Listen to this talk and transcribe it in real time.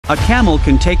A camel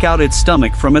can take out its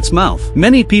stomach from its mouth.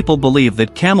 Many people believe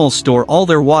that camels store all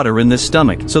their water in this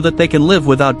stomach so that they can live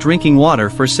without drinking water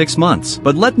for 6 months.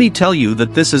 But let me tell you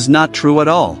that this is not true at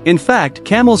all. In fact,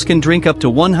 camels can drink up to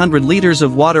 100 liters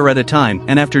of water at a time,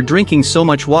 and after drinking so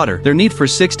much water, their need for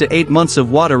 6 to 8 months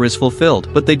of water is fulfilled,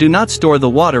 but they do not store the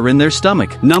water in their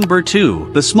stomach. Number 2.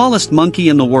 The smallest monkey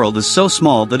in the world is so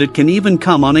small that it can even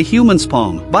come on a human's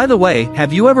palm. By the way,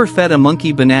 have you ever fed a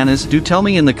monkey bananas? Do tell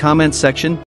me in the comments section.